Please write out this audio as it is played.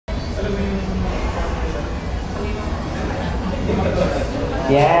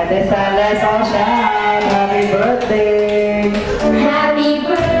Yeah, this time let's all shout happy birthday! Happy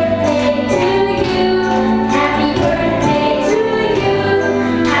birthday to you. Happy birthday to you.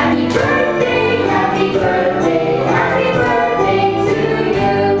 Happy birthday, happy birthday, happy birthday to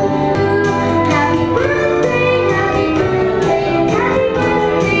you. Happy birthday, happy birthday, happy birthday to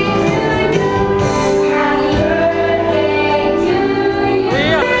you. Happy birthday to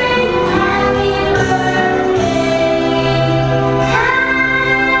you. Happy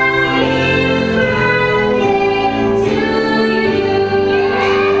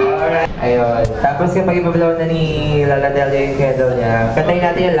Ayun. Tapos kapag ibabalaw na ni Lola Delia yung candle niya, kantayin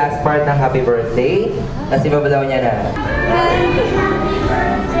natin yung last part ng happy birthday. Tapos ibabalaw niya na.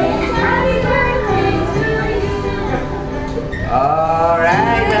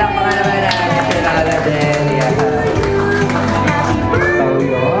 Alright! Palakpakan naman natin si Lola Delia. So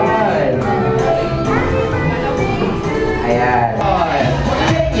yun. Ayan.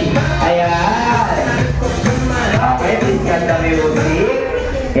 Ayan. Okay, please cut the music.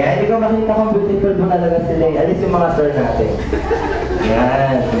 Kaya hindi ko makita kung beautiful mo talaga sila eh. Alis yung mga sir natin.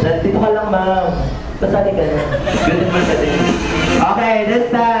 Yan. Dito ka lang, ma'am. Pasali ka na. Beautiful ka din. Okay, this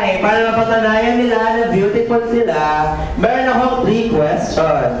time, para mapatunayan nila na beautiful sila, meron akong 3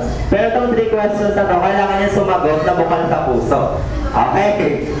 questions. Pero itong 3 questions na to, kailangan niya sumagot na bukal sa puso.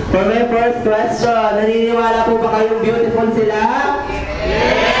 Okay. For my first question, naniniwala po ba kayong beautiful sila?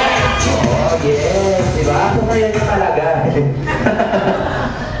 Yes! Oh, yes. Diba? So, kayo na talaga.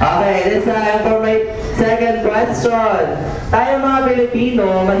 Okay, this time for my second question. Tayo mga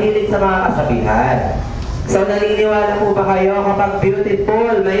Pilipino, mahilig sa mga kasabihan. So, naniniwala po ba kayo kapag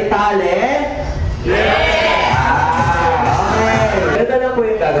beautiful, may talent? Yes! Okay. Ito lang po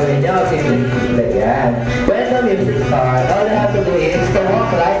yung gagawin niyo. Simple yan. When the music starts, all you have to do is to walk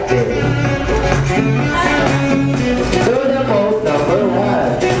like this. Do the pose number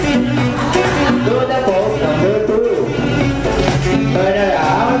 1. Do the pose number 2. Turn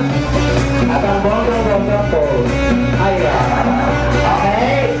around. At ang bonggang pose. Ayan.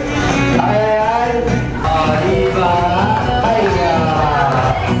 Okay? Ayan. O, diba? Ayan.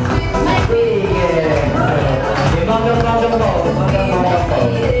 Sige. Yung bonggang pose. Bonggang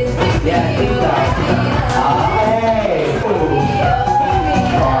pose. Yan, tigla. Okay.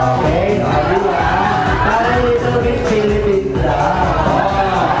 Okay. Diba? Para little bit Philippines lang.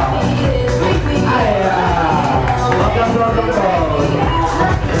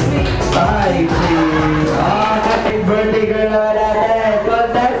 Happy birthday girl natin!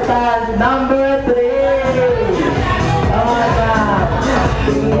 Contestant number 3! Okay na!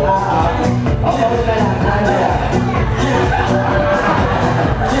 Okay ka lang, nanda!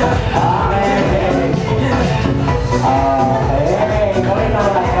 Okay! Okay! Kaway na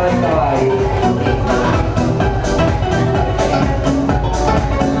wala, kaway!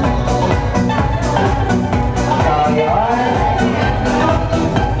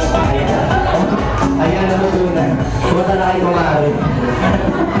 Ayan, nalutunan. Kumata na kayo kumari.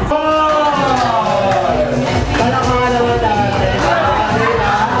 Palakpakan naman natin.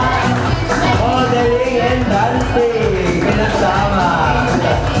 Modeling and dancing. Pinagsama.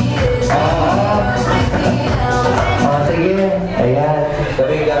 Sige. Ayan.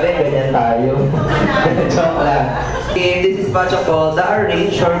 Gabi-gabi, ganyan tayo. Joke lang. This is what you call the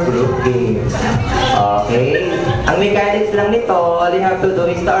arrange or group game. Okay? Ang mechanics lang nito, all you have to do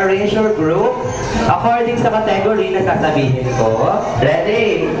is to arrange your group according sa category na sasabihin ko.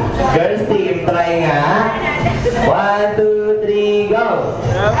 Ready? Girls team, try nga. 1, 2, 3, go!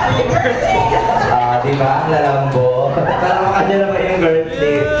 Diba? Ang lalambo. Para makasya naman yung girls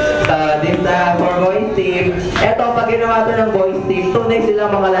team. So, this for boys team. Eto, pag ginawa to ng boys team, tunay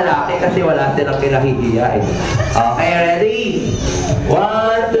silang mga lalaki kasi wala silang kinahihiya eh. Okay, ready?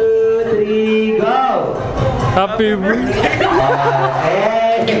 1, 2, 3, go! Happy birthday!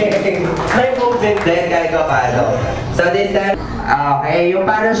 Okay! May movement din kahit paano. So this time, okay, yung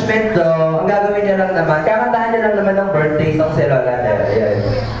punishment do, ang gagawin niya lang naman, kakantahan niya lang naman ng birthday song si Lola Delia.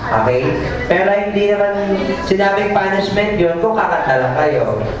 Okay? Pero hindi naman sinabing punishment yun kung kakanta lang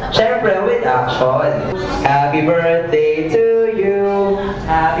kayo. Siyempre, with action. Happy birthday to you!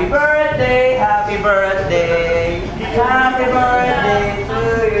 Happy birthday! Happy birthday! Happy birthday to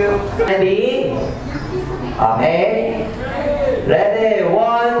you! Ready? Okay? Ready?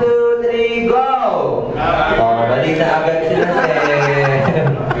 1, 2, 3, go! Oh, balik na agad sila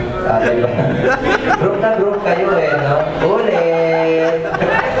diba? Group na group kayo eh, no? Ulit!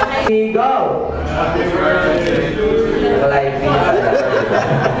 Go! Live piece na.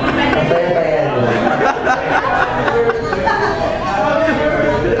 Masaya-saya doon.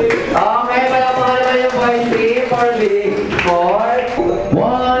 Okay, pala mga naman yung boys team for big sport.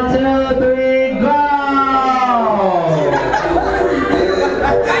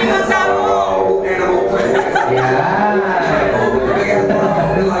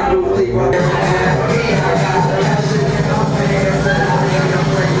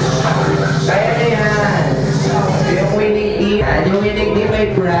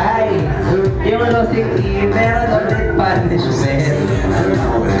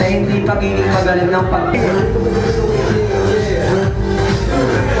 pagiging magaling ng pag...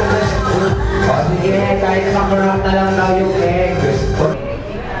 O sige, kahit makurap na lang daw yung egg.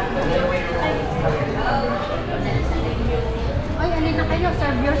 Ay, alin na kayo?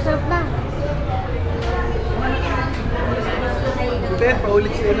 Serve yourself na. Ben,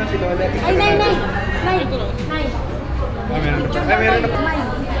 paulit siya na si Lola. Ay, nay! Meron na.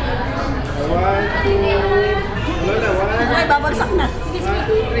 One, two, Lola, one. Ay, babagsak na. Sige. 1,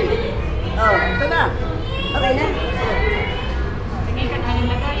 2, 3. Oh, ito na. Okay na.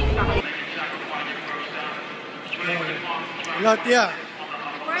 Hello, Tia.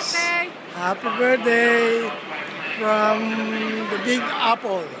 Birthday! Happy birthday from the Big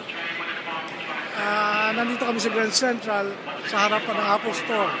Apple. Nandito kami sa Grand Central sa harapan ng Apple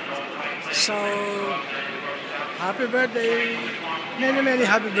Store. So, happy birthday. Many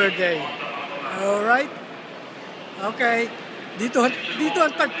happy birthday. Alright? Okay. Dito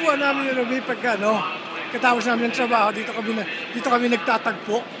ang tagpuan namin yung pagka, no? Katapos namin ng trabaho, dito kami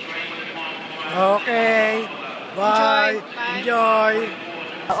nagtatagpo. Okay. Bye. Enjoy.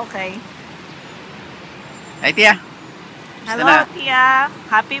 Okay. Ay, Tia. Hello, na? Tia.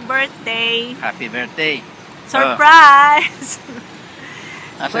 Happy birthday. Happy birthday. Surprise!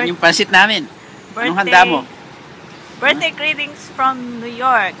 Nasaan yung pansit namin? Anong Birthday. handa mo? Birthday greetings from New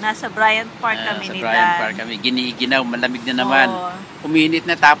York. Nasa Bryant Park kami Sa ni Bryant Dan. Park kami. Giniiginaw, malamig na naman. Oo. Uminit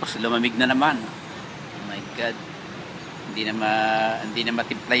na tapos lumamig na naman. Oh my God. Hindi na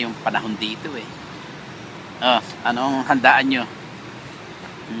matimpla yung panahon dito eh. Oh, anong handaan nyo?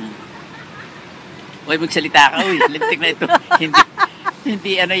 Uy, magsalita ka. Uy, lintik na ito.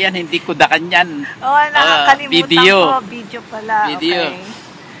 Hindi kudakan yan. Oh, nakakalimutan video. ko. Video pala. Video. Okay.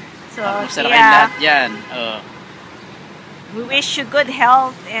 So, Masarap kayong Tia, lahat yan. Oh. we wish you good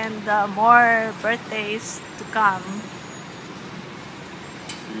health and more birthdays to come.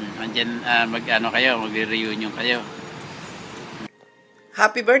 Andyan, mag-reunion kayo.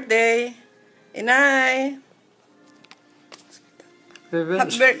 Happy birthday, Inay!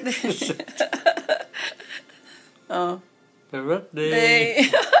 Happy birthday! Oh. Happy birthday. Day.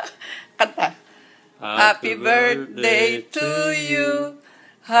 Kanta. Happy birthday to you.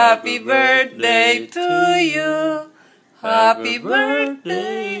 Happy birthday to you. Happy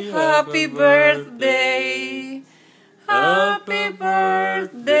birthday, happy birthday. Happy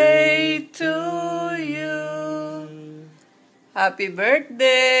birthday to you. Happy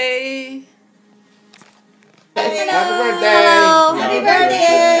birthday. Happy birthday! Hello. Happy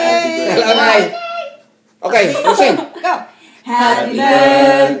birthday. Hello, Nay. Okay, you sing. Go. Happy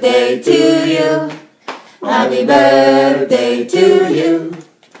birthday to you. Happy birthday to you.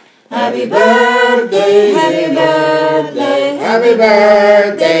 Happy birthday, happy birthday. Happy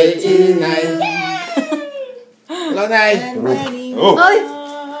birthday to Nay. Hello, Nay. Oh.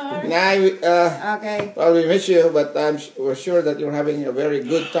 Nay, Okay. well, we miss you, but we're sure that you're having a very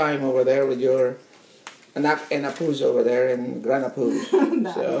good time over there with your anak and apus over there in Grand Apu.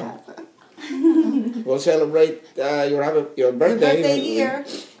 So, we'll celebrate your birthday here.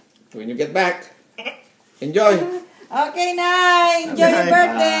 when you get back. Enjoy. Okay, Nay. Enjoy your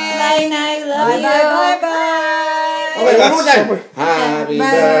birthday. Nay, love you. Bye. Okay, one more time. Happy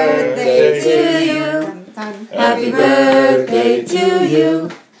birthday to you. Happy birthday to you.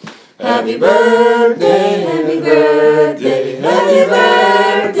 Happy birthday, happy birthday, happy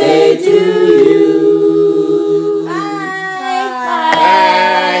birthday to you. Bye.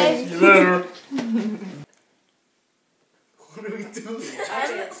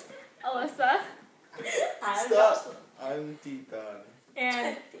 Alyssa. Stop. I'm Tita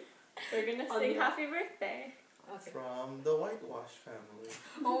And we're gonna sing happy birthday. from the Whitewash family.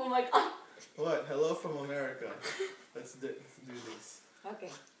 Oh my god. What? Hello from America. Let's do this.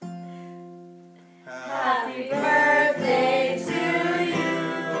 Okay. Happy birthday to you.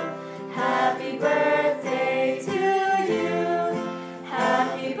 Happy birthday to you.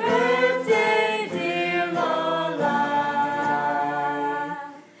 Happy birthday, dear Lola.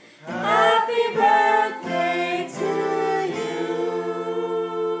 Happy birthday to you.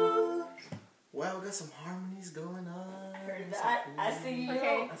 Wow, we got some harmonies going on. Heard that. I see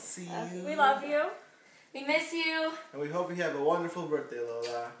you. I see you. We love you. We miss you. And we hope you have a wonderful birthday,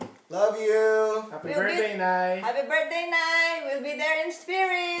 Lola. Love you. Happy birthday, Nay. Happy birthday, Nay. We'll be there in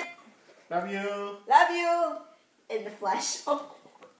spirit. Love you. Love you. In the flesh. Oh.